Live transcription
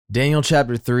Daniel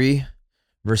chapter 3,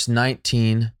 verse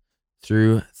 19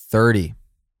 through 30.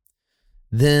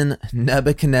 Then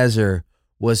Nebuchadnezzar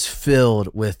was filled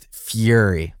with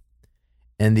fury,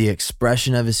 and the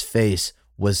expression of his face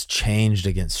was changed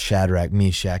against Shadrach,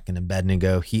 Meshach, and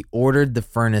Abednego. He ordered the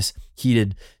furnace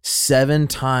heated 7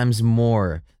 times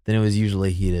more than it was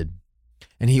usually heated.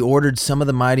 And he ordered some of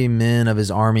the mighty men of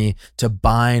his army to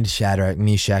bind Shadrach,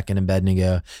 Meshach, and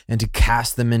Abednego and to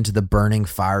cast them into the burning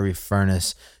fiery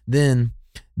furnace. Then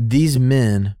these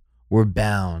men were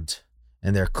bound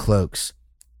in their cloaks,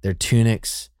 their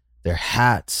tunics, their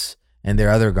hats, and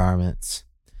their other garments.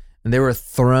 And they were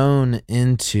thrown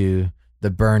into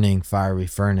the burning fiery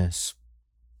furnace.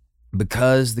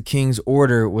 Because the king's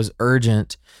order was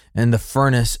urgent and the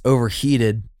furnace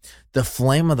overheated, the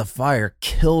flame of the fire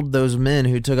killed those men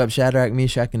who took up Shadrach,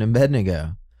 Meshach, and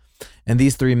Abednego. And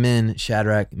these 3 men,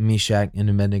 Shadrach, Meshach, and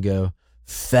Abednego,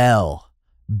 fell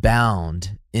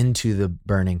bound into the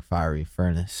burning fiery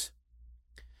furnace.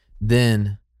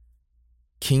 Then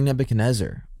King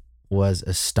Nebuchadnezzar was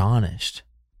astonished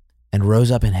and rose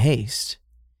up in haste.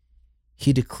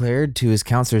 He declared to his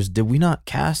counselors, "Did we not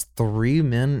cast 3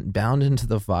 men bound into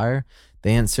the fire?"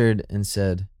 They answered and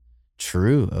said,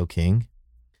 "True, O king."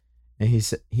 And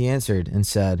he answered and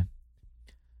said,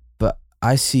 "But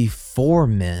I see 4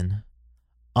 men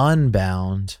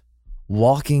unbound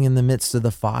walking in the midst of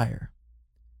the fire,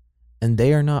 and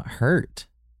they are not hurt.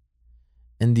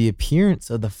 And the appearance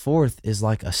of the 4th is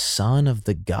like a son of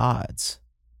the gods."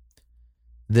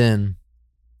 Then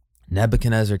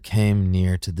Nebuchadnezzar came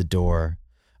near to the door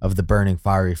of the burning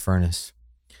fiery furnace.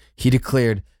 He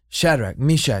declared, "Shadrach,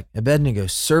 Meshach, Abednego,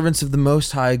 servants of the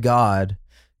Most High God,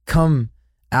 come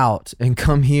out and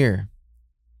come here."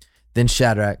 Then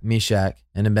Shadrach, Meshach,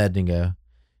 and Abednego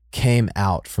came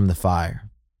out from the fire.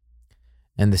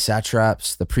 And the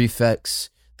satraps, the prefects,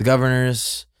 the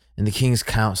governors, and the king's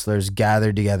counselors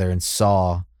gathered together and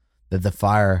saw that the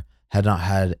fire had not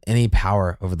had any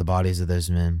power over the bodies of those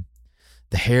men.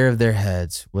 The hair of their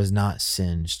heads was not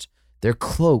singed, their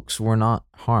cloaks were not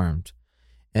harmed,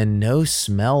 and no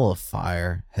smell of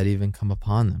fire had even come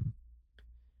upon them.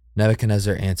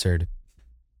 Nebuchadnezzar answered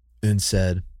and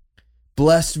said,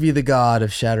 "Blessed be the God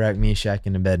of Shadrach, Meshach,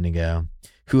 and Abednego,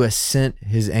 who has sent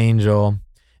his angel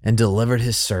and delivered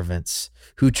his servants,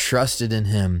 who trusted in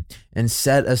him and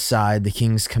set aside the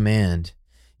king's command,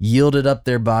 yielded up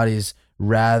their bodies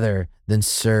rather than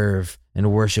serve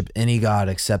and worship any god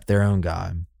except their own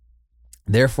God.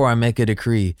 Therefore I make a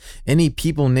decree, any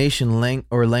people, nation,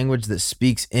 or language that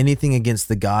speaks anything against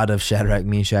the God of Shadrach,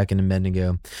 Meshach, and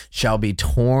Abednego shall be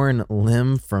torn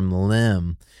limb from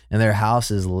limb, and their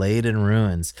house is laid in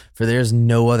ruins, for there is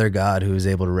no other God who is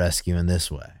able to rescue in this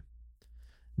way."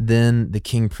 Then the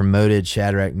king promoted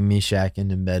Shadrach, Meshach,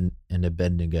 and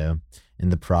Abednego in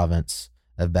the province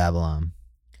of Babylon.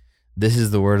 This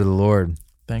is the word of the Lord.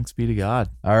 Thanks be to God.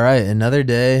 All right, another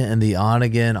day in the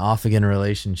on-again, off-again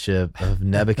relationship of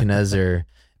Nebuchadnezzar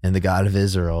and the God of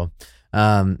Israel.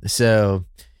 So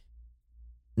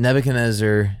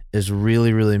Nebuchadnezzar is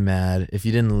really, really mad. If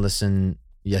you didn't listen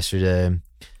yesterday,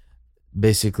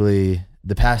 basically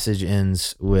the passage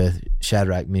ends with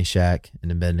Shadrach, Meshach,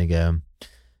 and Abednego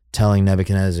telling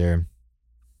Nebuchadnezzar,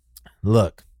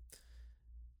 "Look,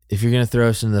 if you're going to throw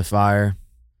us into the fire,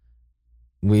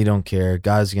 we don't care.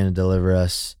 God's going to deliver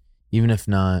us. Even if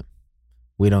not,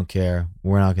 we don't care.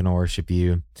 We're not going to worship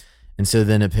you." And so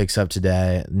then it picks up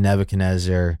today.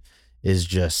 Nebuchadnezzar is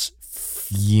just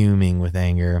fuming with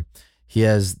anger. He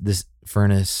has this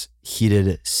furnace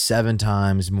heated 7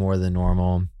 times more than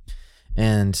normal.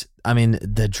 And I mean,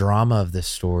 the drama of this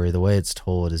story, the way it's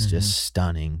told is just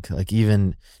stunning. Like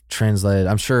even translated,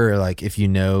 I'm sure like if you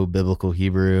know biblical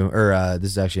Hebrew, or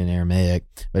this is actually in Aramaic,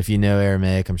 but if you know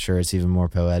Aramaic, I'm sure it's even more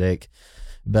poetic.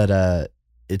 But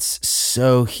it's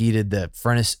so heated that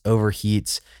furnace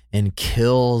overheats and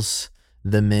kills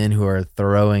the men who are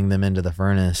throwing them into the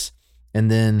furnace. And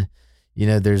then, you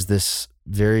know, there's this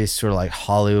very sort of like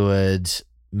Hollywood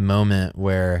moment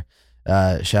where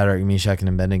Shadrach, Meshach, and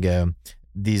Abednego,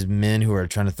 these men who are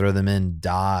trying to throw them in,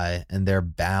 die, and they're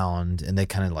bound, and they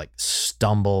kind of like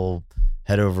stumble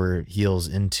head over heels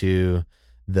into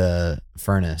the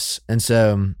furnace. And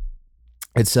so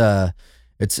it's a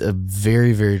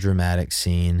very, very dramatic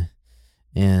scene.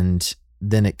 And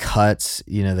then it cuts,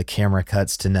 you know, the camera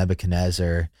cuts to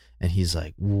Nebuchadnezzar, and he's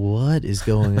like, "What is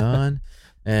going on?"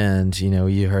 And, you know,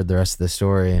 you heard the rest of the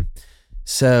story.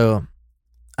 So,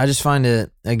 I just find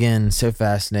it, again, so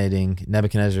fascinating.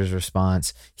 Nebuchadnezzar's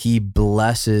response. He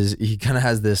kind of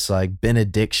has this like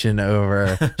benediction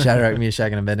over Shadrach,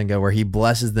 Meshach, and Abednego, where he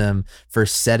blesses them for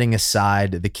setting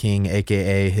aside the king,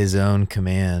 aka his own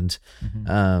command,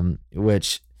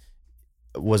 which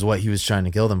was what he was trying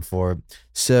to kill them for.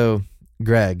 So,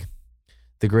 Greg,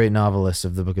 the great novelist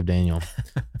of the Book of Daniel,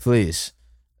 please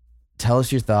tell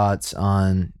us your thoughts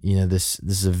on, this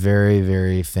is a very,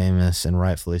 very famous and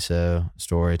rightfully so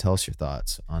story. Tell us your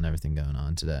thoughts on everything going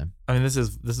on today. I mean, this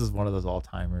is one of those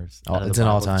all-timers. It's an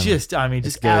all-timer. Just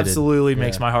absolutely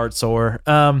makes my heart sore.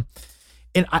 And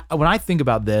when I think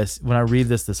about this, when I read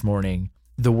this morning,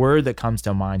 the word that comes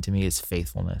to mind to me is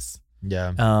faithfulness.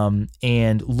 Yeah.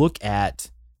 And look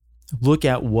at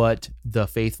what the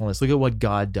faithfulness, look at what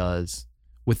God does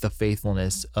with the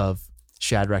faithfulness of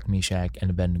Shadrach, Meshach, and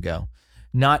Abednego.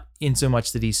 Not in so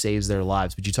much that he saves their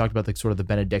lives, but you talked about the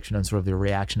benediction and sort of the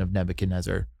reaction of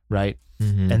Nebuchadnezzar, right?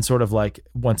 Mm-hmm. And sort of like,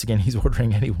 once again, he's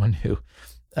ordering anyone who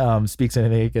speaks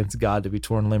anything against God to be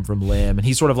torn limb from limb. And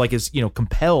he sort of like is,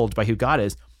 compelled by who God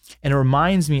is. And it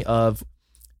reminds me to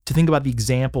think about the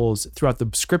examples throughout the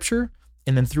scripture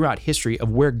and then throughout history of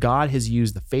where God has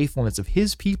used the faithfulness of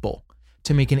his people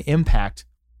to make an impact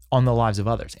on the lives of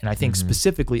others. And I think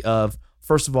specifically of,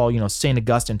 first of all, St.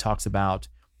 Augustine talks about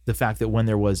the fact that when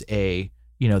there was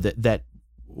that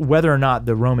whether or not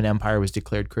the Roman Empire was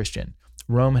declared Christian,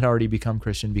 Rome had already become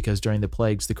Christian because during the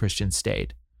plagues, the Christians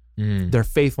stayed. Their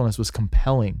faithfulness was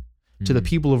compelling to the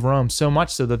people of Rome, so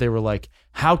much so that they were like,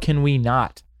 how can we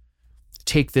not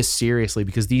take this seriously?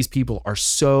 Because these people are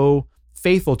so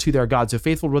faithful to their God, so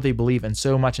faithful to what they believe, and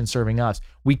so much in serving us.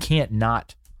 We can't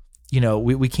not,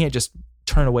 we can't just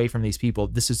turn away from these people.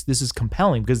 This is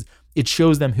compelling because it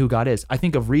shows them who God is. I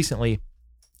think of recently,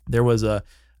 there was an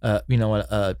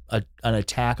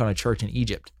attack on a church in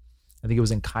Egypt. I think it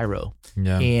was in Cairo.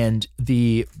 Yeah. And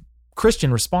the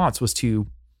Christian response was to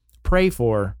pray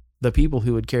for the people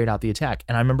who had carried out the attack.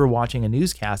 And I remember watching a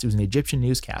newscast. It was an Egyptian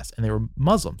newscast, and they were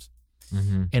Muslims.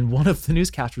 Mm-hmm. And one of the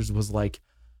newscasters was like,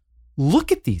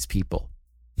 look at these people.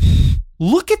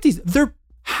 Look at these.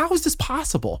 How is this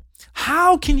possible?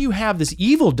 How can you have this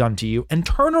evil done to you and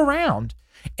turn around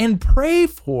and pray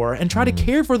for and try to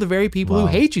care for the very people who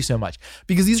hate you so much?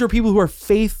 Because these are people who are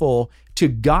faithful to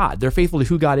God. They're faithful to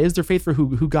who God is. They're faithful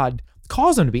to who God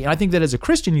calls them to be. And I think that as a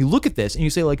Christian, you look at this and you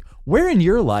say, like, where in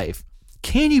your life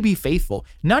can you be faithful?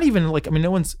 Not even like, no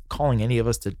one's calling any of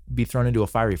us to be thrown into a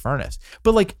fiery furnace,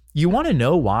 but like, you want to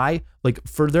know why,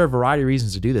 there are a variety of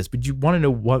reasons to do this, but you want to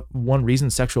know what one reason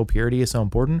sexual purity is so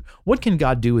important. What can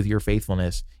God do with your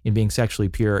faithfulness in being sexually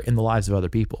pure in the lives of other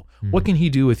people? Mm-hmm. What can he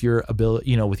do with your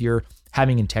ability, with your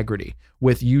having integrity,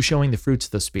 with you showing the fruits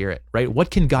of the Spirit, right?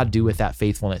 What can God do with that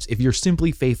faithfulness if you're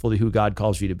simply faithful to who God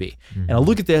calls you to be? Mm-hmm. And I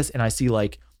look at this and I see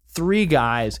like three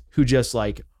guys who just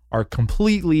like are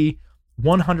completely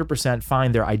 100%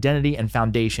 find their identity and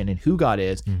foundation in who God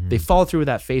is. Mm-hmm. They follow through with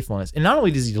that faithfulness. And not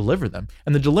only does he deliver them,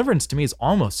 and the deliverance to me is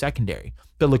almost secondary,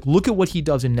 but look at what he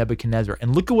does in Nebuchadnezzar,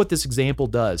 and look at what this example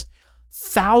does.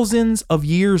 Thousands of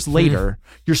years later,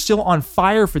 you're still on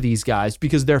fire for these guys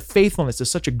because their faithfulness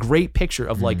is such a great picture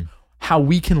of like how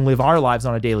we can live our lives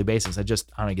on a daily basis. I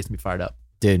don't know, it gets me fired up.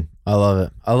 Dude, I love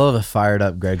it. I love a fired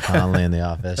up Greg Conley in the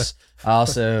office. I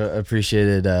also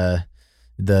appreciated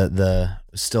the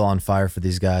still on fire for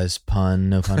these guys pun,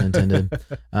 no pun intended.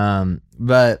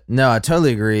 But no, I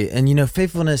totally agree. And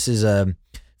faithfulness is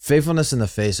faithfulness in the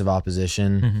face of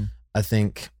opposition. Mm-hmm. I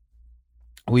think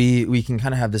we can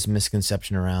kind of have this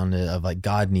misconception around it of like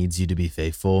God needs you to be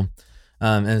faithful.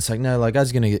 And it's like, no, like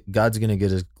God's gonna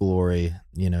get his glory,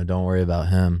 don't worry about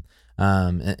him.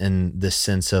 In this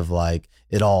sense of like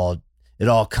it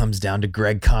all comes down to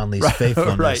Greg Conley's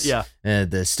faithfulness, right? Yeah,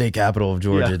 at the state capital of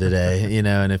Georgia today,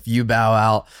 and if you bow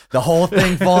out, the whole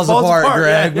thing falls apart.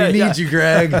 Greg, we need you,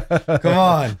 Greg.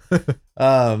 Come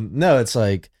on. No, it's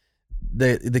like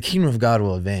the kingdom of God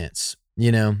will advance,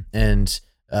 and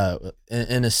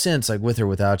in a sense, like with or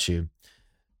without you,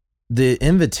 the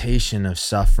invitation of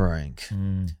suffering,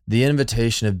 the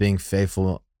invitation of being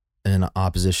faithful in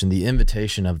opposition, the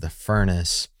invitation of the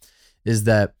furnace is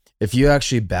that if you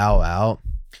actually bow out,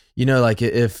 like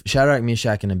if Shadrach,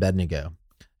 Meshach, and Abednego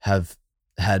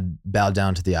had bowed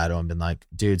down to the idol and been like,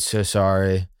 dude, so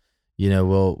sorry,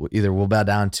 we'll bow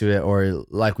down to it, or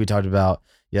like we talked about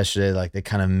yesterday, like they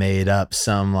kind of made up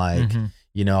some like,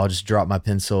 I'll just drop my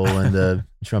pencil when the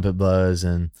trumpet blows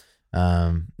and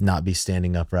not be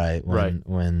standing upright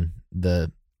when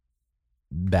the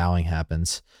bowing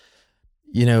happens.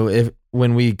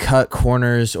 When we cut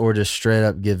corners or just straight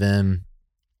up give in,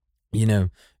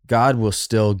 God will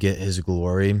still get his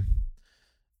glory,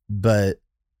 but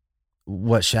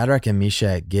what Shadrach and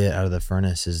Meshach get out of the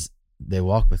furnace is they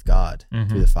walk with God Mhm.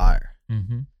 through the fire.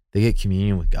 Mm-hmm. They get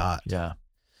communion with God. Yeah.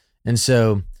 And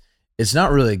so it's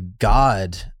not really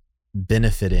God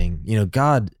benefiting,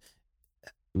 God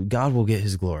will get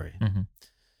his glory. Mm-hmm.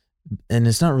 And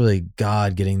it's not really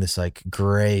God getting this like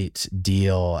great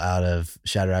deal out of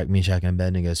Shadrach, Meshach, and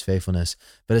Abednego's faithfulness,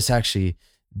 but it's actually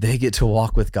they get to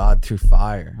walk with God through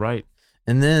fire. Right.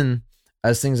 And then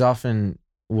as things often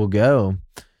will go,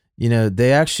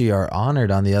 they actually are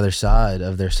honored on the other side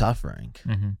of their suffering.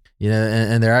 Mm-hmm.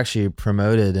 And they're actually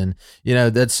promoted. And,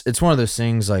 it's one of those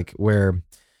things like where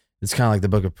it's kind of like the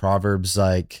book of Proverbs,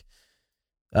 like,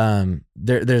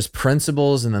 there's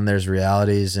principles and then there's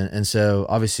realities. And so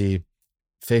obviously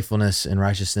faithfulness and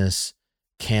righteousness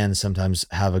can sometimes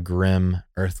have a grim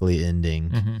earthly ending,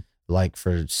 Mm-hmm. like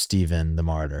for Stephen the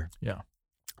martyr. Yeah.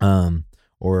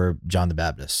 Or John the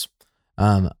Baptist.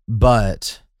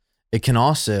 But it can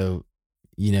also,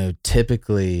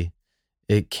 typically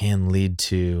it can lead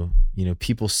to,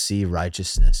 people see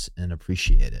righteousness and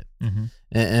appreciate it. Mm-hmm.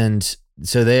 And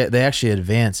so they actually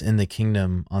advance in the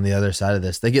kingdom on the other side of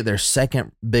this. They get their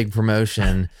second big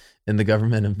promotion in the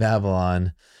government of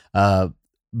Babylon,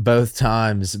 both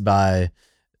times by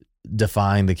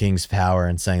defying the king's power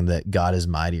and saying that God is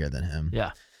mightier than him.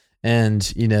 Yeah. And,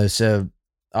 so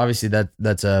obviously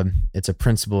it's a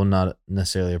principle, not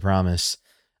necessarily a promise.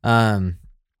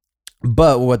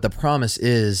 But what the promise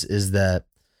is that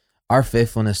our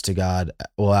faithfulness to God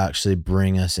will actually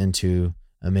bring us into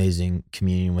amazing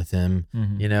communion with him.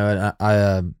 Mm-hmm. And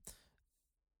I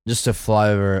just to fly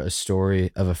over a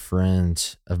story of a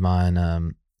friend of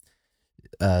mine.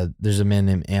 There's a man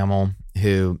named Amel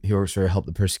who works for Help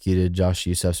the Persecuted, Josh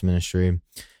Yusuf's ministry,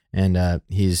 and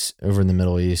he's over in the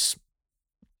Middle East.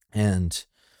 And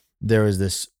there was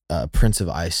this prince of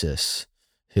ISIS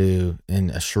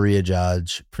a Sharia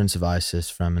judge, prince of ISIS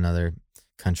from another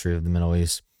country of the Middle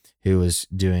East, who was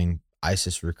doing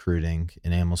ISIS recruiting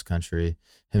in Amel's country.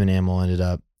 Him and Amel ended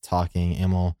up talking.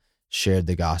 Amel shared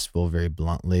the gospel very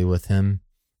bluntly with him.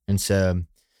 And so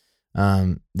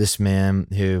this man,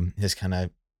 who his kind of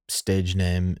stage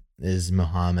name is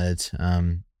Muhammad,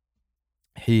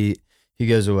 he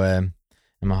goes away, and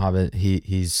Muhammad,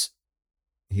 he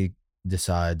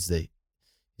decides that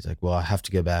he's like, well, I have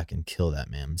to go back and kill that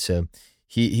man. So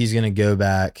he's going to go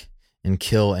back and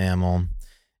kill Amel.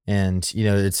 And,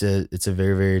 it's a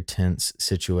very, very tense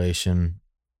situation.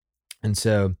 And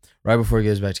so right before he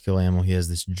goes back to kill Amel, he has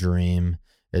this dream.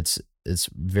 It's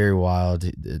very wild.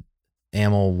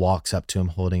 Amel walks up to him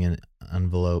holding an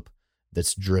envelope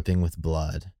that's dripping with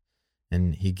blood.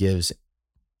 And he gives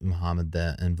Muhammad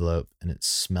that envelope, and it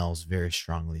smells very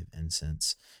strongly of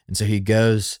incense. And so he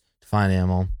goes to find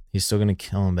Amel. He's still going to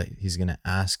kill him, but he's going to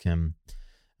ask him,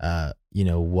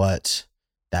 what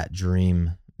that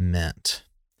dream meant.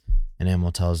 And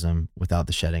Amel tells him, without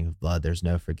the shedding of blood, there's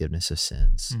no forgiveness of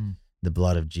sins. Mm. The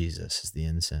blood of Jesus is the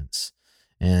incense.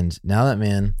 And now that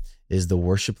man is the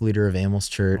worship leader of Amel's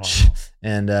church.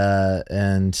 Wow.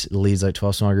 and leads like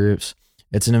 12 small groups.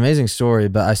 It's an amazing story,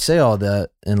 but I say all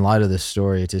that in light of this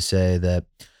story to say that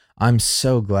I'm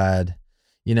so glad,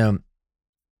 even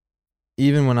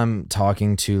when I'm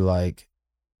talking to like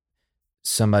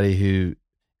somebody who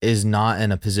is not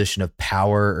in a position of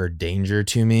power or danger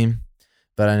to me,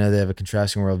 but I know they have a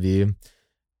contrasting worldview,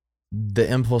 the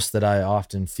impulse that I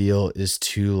often feel is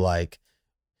to like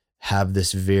have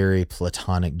this very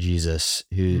platonic Jesus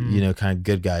who, kind of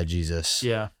good guy Jesus.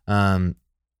 Yeah.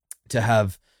 To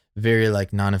have very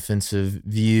like non-offensive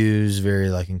views, very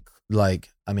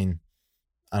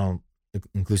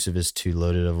inclusive is too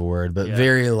loaded of a word, but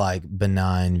very like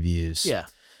benign views. Yeah.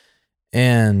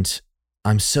 And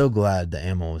I'm so glad that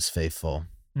Amel was faithful.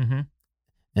 Mm-hmm.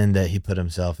 And that he put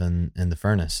himself in the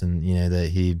furnace, and that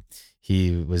he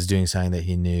was doing something that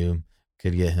he knew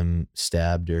could get him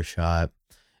stabbed or shot.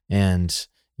 And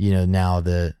now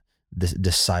the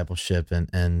discipleship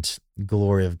and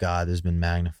glory of God has been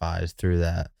magnified through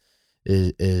that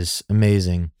is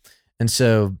amazing. And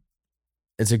so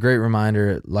it's a great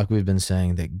reminder, like we've been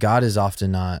saying, that God is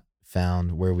often not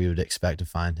found where we would expect to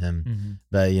find him. Mm-hmm.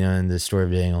 But in the story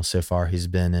of Daniel so far, he's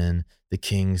been in the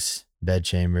king's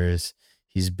bedchambers.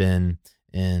 He's been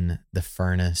in the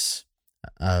furnace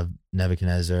of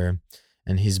Nebuchadnezzar,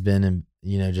 and he's been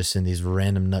in, just in these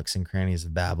random nooks and crannies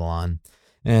of Babylon.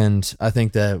 And I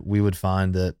think that we would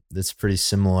find that it's pretty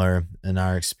similar in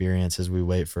our experience as we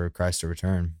wait for Christ to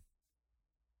return.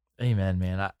 Amen,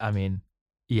 man. I mean,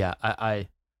 yeah, I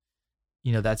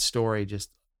that story just,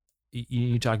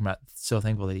 you talking about, so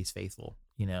thankful that he's faithful,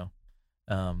 and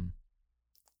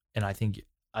I think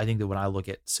I think that when I look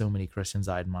at so many Christians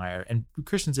I admire, and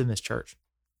Christians in this church,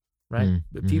 right?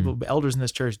 People, elders in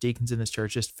this church, deacons in this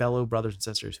church, just fellow brothers and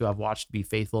sisters who I've watched be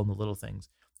faithful in the little things.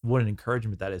 What an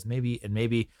encouragement that is.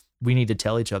 Maybe we need to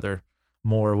tell each other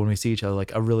more when we see each other.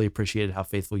 Like, I really appreciated how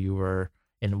faithful you were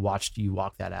and watched you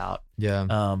walk that out.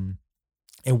 Yeah.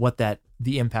 And what the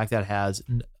impact that has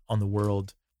on the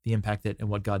world, the impact that and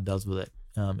what God does with it,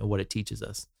 and what it teaches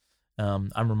us.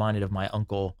 I'm reminded of my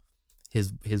uncle.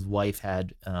 His wife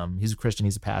had, he's a Christian,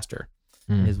 he's a pastor,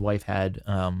 and his wife had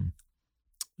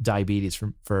diabetes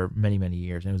for many, many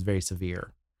years, and it was very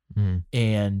severe.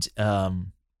 And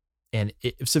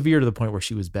it severe to the point where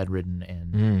she was bedridden,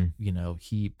 and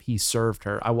he served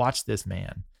her. I watched this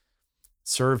man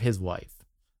serve his wife,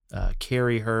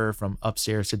 carry her from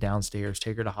upstairs to downstairs,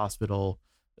 take her to hospital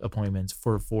appointments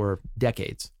for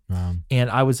decades. Wow. And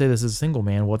I would say this as a single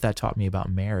man, what that taught me about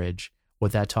marriage,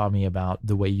 what that taught me about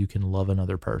the way you can love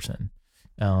another person.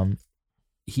 I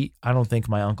don't think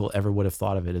my uncle ever would have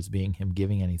thought of it as being him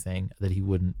giving anything that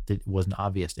wasn't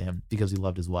obvious to him, because he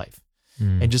loved his wife.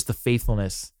 And just the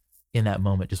faithfulness in that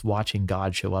moment, just watching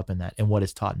God show up in that, and what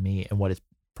it's taught me and what it's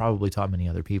probably taught many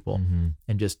other people.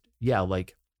 And just,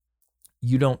 like,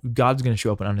 God's going to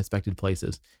show up in unexpected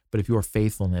places, but if your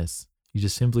faithfulness, you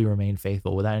just simply remain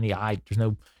faithful without any eye. It's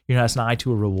an eye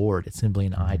to a reward. It's simply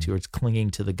an eye to, it's clinging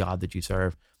to the God that you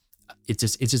serve.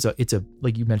 It's a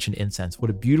like you mentioned, incense. What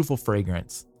a beautiful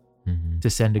fragrance to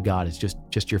send to God. It's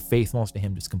just your faithfulness to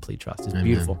him, just complete trust. It's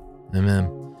beautiful. Amen.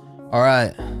 All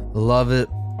right. Love it.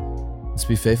 Let's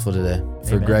be faithful today.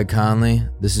 For Amen. Greg Conley,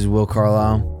 this is Will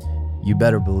Carlisle. You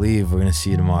better believe we're going to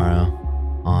see you tomorrow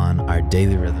on Our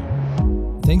Daily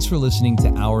Rhythm. Thanks for listening to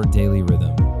Our Daily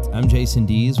Rhythm. I'm Jason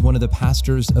Dees, one of the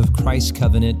pastors of Christ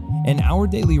Covenant, and Our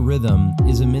Daily Rhythm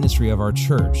is a ministry of our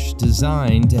church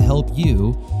designed to help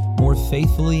you more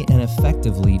faithfully and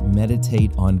effectively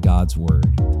meditate on God's Word.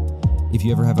 If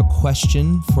you ever have a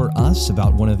question for us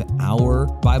about one of our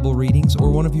Bible readings or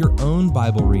one of your own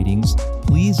Bible readings,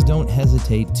 please don't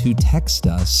hesitate to text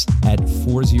us at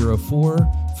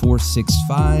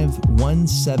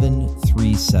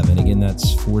 404-465-1737. Again,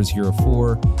 that's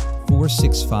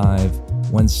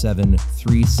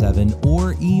 404-465-1737,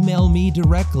 or email me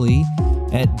directly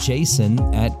at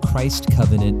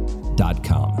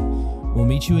jason@christcovenant.com. We'll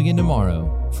meet you again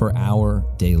tomorrow for Our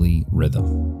Daily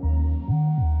Rhythm.